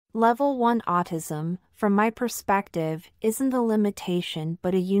Level 1 autism, from my perspective, isn't a limitation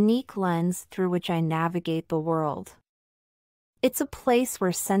but a unique lens through which I navigate the world. It's a place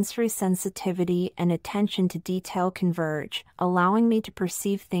where sensory sensitivity and attention to detail converge, allowing me to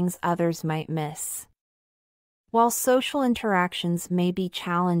perceive things others might miss. While social interactions may be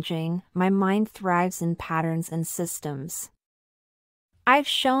challenging, my mind thrives in patterns and systems. I've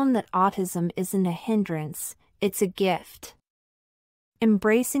shown that autism isn't a hindrance, it's a gift.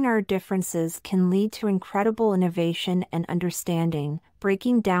 Embracing our differences can lead to incredible innovation and understanding,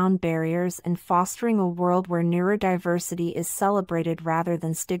 breaking down barriers and fostering a world where neurodiversity is celebrated rather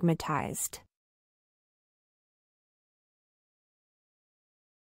than stigmatized.